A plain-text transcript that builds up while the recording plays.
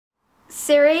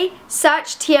Siri,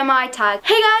 search TMI Tag.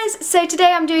 Hey guys, so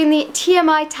today I'm doing the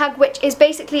TMI Tag, which is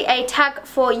basically a tag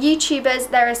for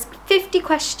YouTubers. There is 50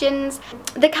 questions.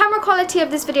 The camera quality of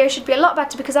this video should be a lot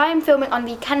better because I am filming on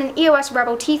the Canon EOS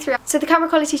Rebel T3, so the camera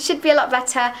quality should be a lot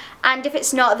better, and if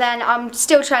it's not, then I'm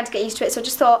still trying to get used to it, so I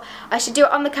just thought I should do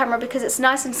it on the camera because it's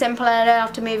nice and simple and I don't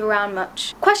have to move around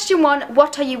much. Question 1,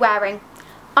 what are you wearing?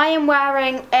 I am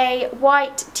wearing a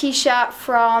white t-shirt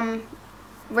from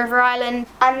River Island,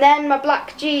 and then my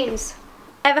black jeans.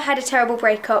 Ever had a terrible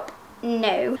breakup?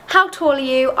 No. How tall are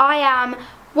you? I am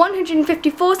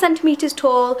 154 centimeters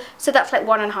tall, so that's like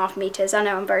 1.5 meters. I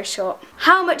know, I'm very short.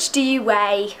 How much do you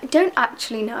weigh? I don't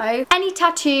actually know. Any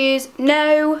tattoos?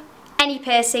 No. Any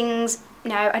piercings?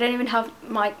 No, I don't even have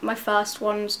my first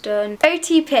ones done.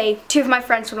 OTP, 2 of my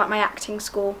friends from like my acting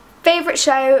school. Favourite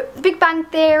show? The Big Bang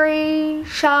Theory,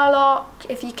 Sherlock,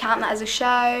 if you count that as a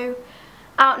show.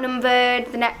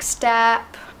 Outnumbered, The Next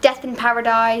Step, Death in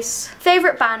Paradise.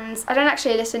 Favourite bands? I don't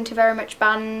actually listen to very much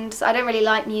bands. I don't really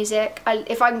like music.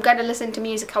 If I'm going to listen to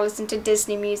music, I'll listen to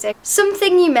Disney music.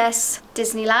 Something you miss?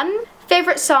 Disneyland.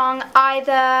 Favourite song?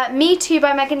 Either Me Too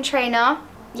by Meghan Trainor.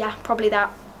 Yeah, probably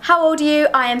that. How old are you?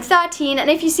 I am 13, and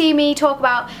if you see me talk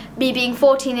about me being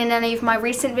 14 in any of my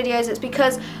recent videos, it's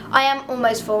because I am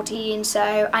almost 14,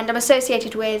 and I'm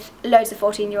associated with loads of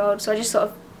 14-year-olds, so I just sort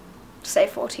of say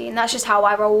 14. That's just how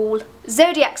I roll.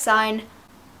 Zodiac sign.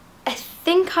 I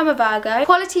think I'm a Virgo.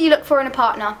 Quality you look for in a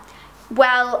partner?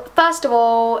 Well, first of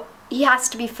all, he has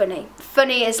to be funny.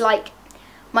 Funny is like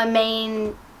my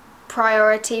main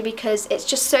priority because it's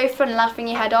just so fun laughing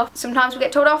your head off. Sometimes we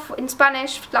get told off in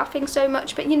Spanish for laughing so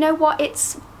much, but you know what?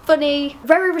 It's funny.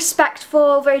 Very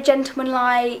respectful, very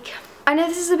gentlemanlike. I know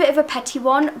this is a bit of a petty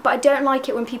one, but I don't like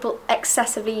it when people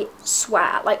excessively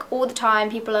swear. Like all the time,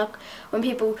 when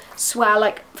people swear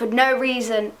like for no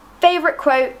reason. Favourite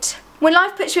quote? When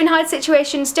life puts you in hard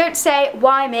situations, don't say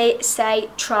why me, say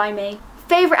try me.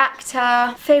 Favourite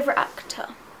actor? Favourite actor?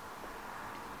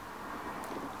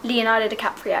 Leonardo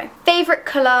DiCaprio. Favourite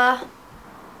colour?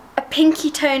 A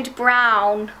pinky toned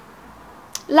brown.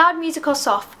 Loud music or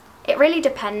soft? It really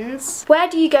depends. Where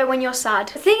do you go when you're sad?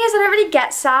 The thing is, I don't really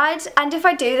get sad, and if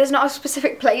I do, there's not a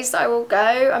specific place I will go.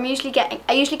 I usually get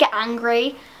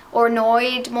angry or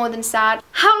annoyed more than sad.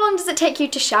 How long does it take you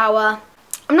to shower?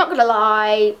 I'm not gonna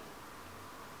lie,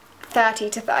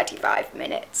 30 to 35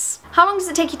 minutes. How long does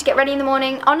it take you to get ready in the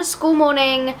morning? On a school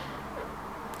morning,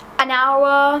 an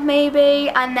hour maybe,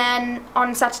 and then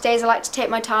on Saturdays I like to take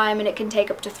my time and it can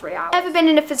take up to 3 hours. Ever been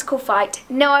in a physical fight?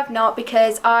 No, I've not,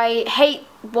 because I hate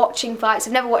watching fights.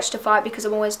 I've never watched a fight because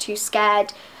I'm always too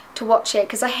scared to watch it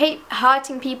because I hate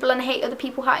hurting people and I hate other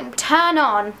people hurting. Turn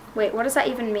on. Wait, what does that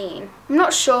even mean? I'm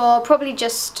not sure. Probably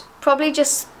just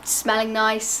smelling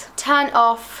nice. Turn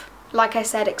off, like I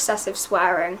said, excessive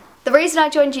swearing. The reason I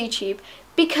joined YouTube,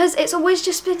 because it's always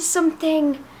just been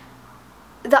something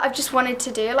that I've just wanted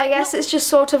to do. I guess it's just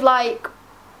sort of like,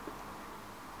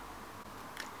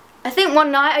 I think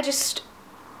one night I just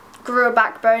grew a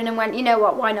backbone and went, you know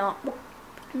what, why not?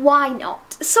 Why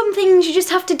not? Some things you just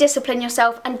have to discipline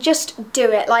yourself and just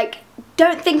do it. Like,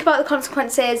 don't think about the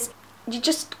consequences. You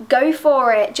just go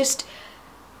for it.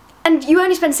 And you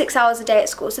only spend 6 hours a day at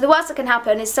school, so the worst that can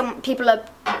happen is some people are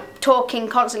talking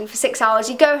constantly for 6 hours.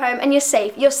 You go home and you're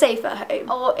safe. You're safe at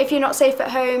home. Or if you're not safe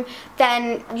at home,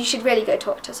 then you should really go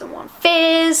talk to someone.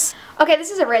 Fears. Okay, this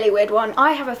is a really weird one.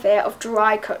 I have a fear of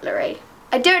dry cutlery.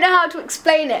 I don't know how to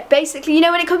explain it. Basically, you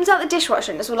know when it comes out the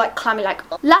dishwasher and it's all like clammy like.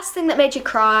 Last thing that made you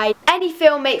cry. Any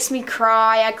film makes me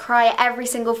cry. I cry at every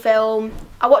single film.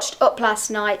 I watched Up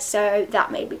last night, so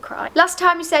that made me cry. Last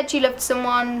time you said you loved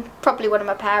someone? Probably one of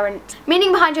my parents.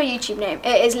 Meaning behind your YouTube name?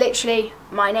 It is literally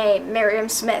my name, Miriam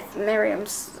Smith.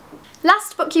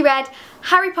 Last book you read?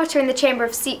 Harry Potter and the Chamber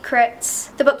of Secrets.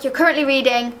 The book you're currently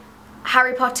reading?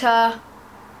 Harry Potter.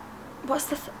 What's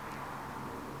the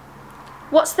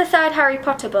third Harry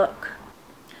Potter book?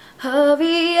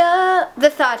 Hurry up.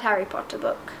 The third Harry Potter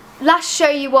book. Last show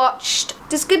you watched?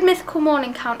 Does Good Mythical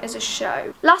Morning count as a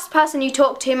show? Last person you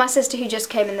talked to? My sister who just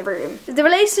came in the room. The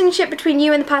relationship between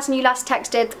you and the person you last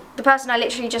texted, the person I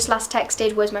literally just last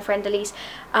texted was my friend Elise.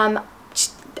 I'm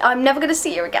never going to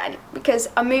see her again because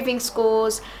I'm moving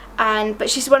schools, but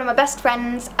she's one of my best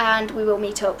friends and we will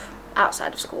meet up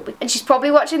outside of school. And she's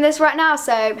probably watching this right now,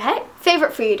 so hey.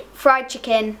 Favourite food? Fried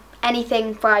chicken.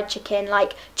 Anything fried chicken,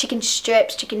 like chicken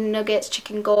strips, chicken nuggets,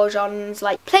 chicken goujons,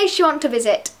 like place you want to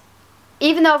visit.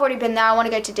 Even though I've already been there, I want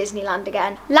to go to Disneyland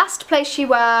again. Last place you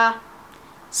were?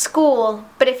 School,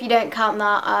 but if you don't count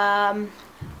that,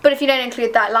 But if you don't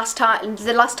include that, the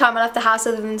last time I left the house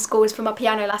other than school was for my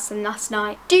piano lesson last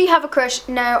night. Do you have a crush?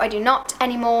 No, I do not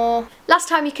anymore. Last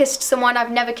time you kissed someone?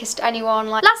 I've never kissed anyone.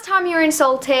 Like, last time you were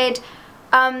insulted?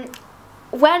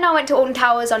 When I went to Alton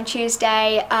Towers on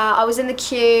Tuesday, I was in the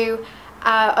queue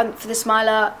for the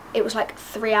Smiler. It was like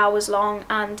 3 hours long,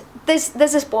 and there's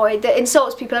this boy that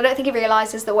insults people. I don't think he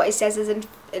realises that what he says is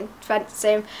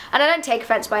offensive, and I don't take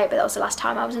offence by it, but that was the last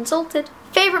time I was insulted.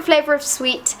 Favourite flavour of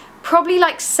sweet? Probably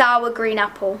like sour green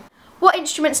apple. What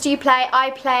instruments do you play?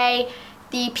 I play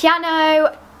the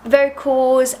piano,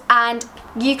 vocals and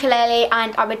ukulele,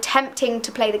 and I'm attempting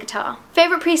to play the guitar.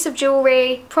 Favourite piece of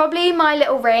jewellery? Probably my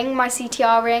little ring, my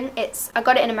CTR ring. I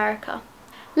got it in America.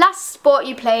 Last sport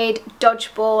you played?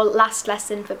 Dodgeball. Last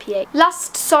lesson for PE.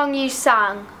 Last song you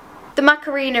sang? The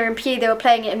Macarena in PE, they were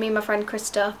playing it, and me and my friend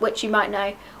Krista, which you might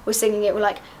know, was singing it. We're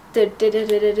like,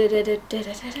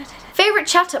 favourite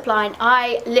chat up line?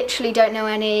 I literally don't know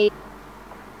any.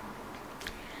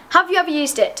 Have you ever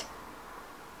used it?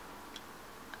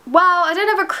 Well, I don't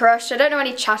have a crush, I don't know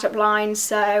any chat up lines,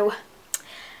 so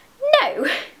no.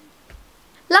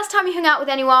 Last time you hung out with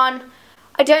anyone?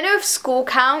 I don't know if school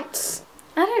counts.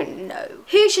 I don't know.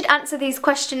 Who should answer these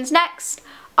questions next?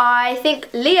 I think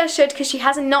Leah should, because she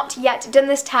has not yet done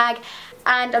this tag,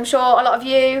 and I'm sure a lot of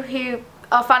you who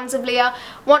are fans of Leah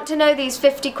want to know these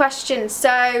 50 questions.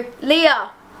 So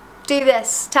Leah, do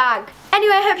this tag.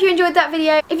 Anyway, I hope you enjoyed that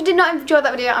video. If you did not enjoy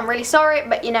that video, I'm really sorry,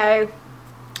 but you know,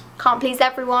 can't please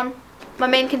everyone. My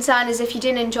main concern is if you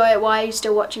didn't enjoy it, why are you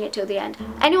still watching it till the end?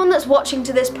 Anyone that's watching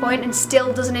to this point and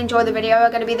still doesn't enjoy the video are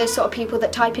going to be those sort of people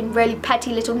that type in really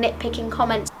petty little nitpicking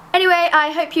comments. Anyway,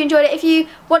 I hope you enjoyed it. If you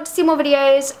want to see more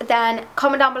videos, then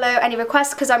comment down below any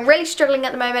requests, because I'm really struggling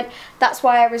at the moment. That's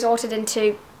why I resorted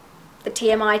into the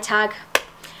TMI tag.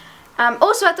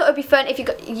 Also, I thought it would be fun if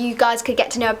you guys could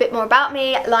get to know a bit more about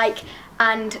me,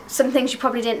 and some things you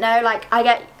probably didn't know. Like,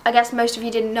 I guess most of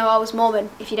you didn't know I was Mormon.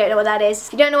 If you don't know what that is,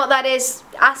 if you don't know what that is,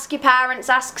 ask your parents,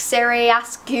 ask Siri,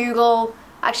 ask Google.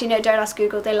 Actually, no, don't ask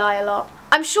Google. They lie a lot.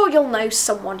 I'm sure you'll know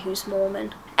someone who's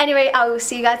Mormon. Anyway, I will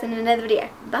see you guys in another video.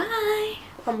 Bye.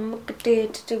 Oh,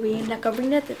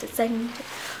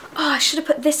 I should have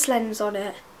put this lens on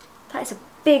it. That is a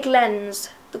big lens.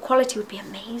 The quality would be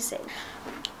amazing.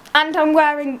 And I'm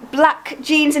wearing black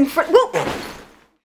jeans in front. Whoop.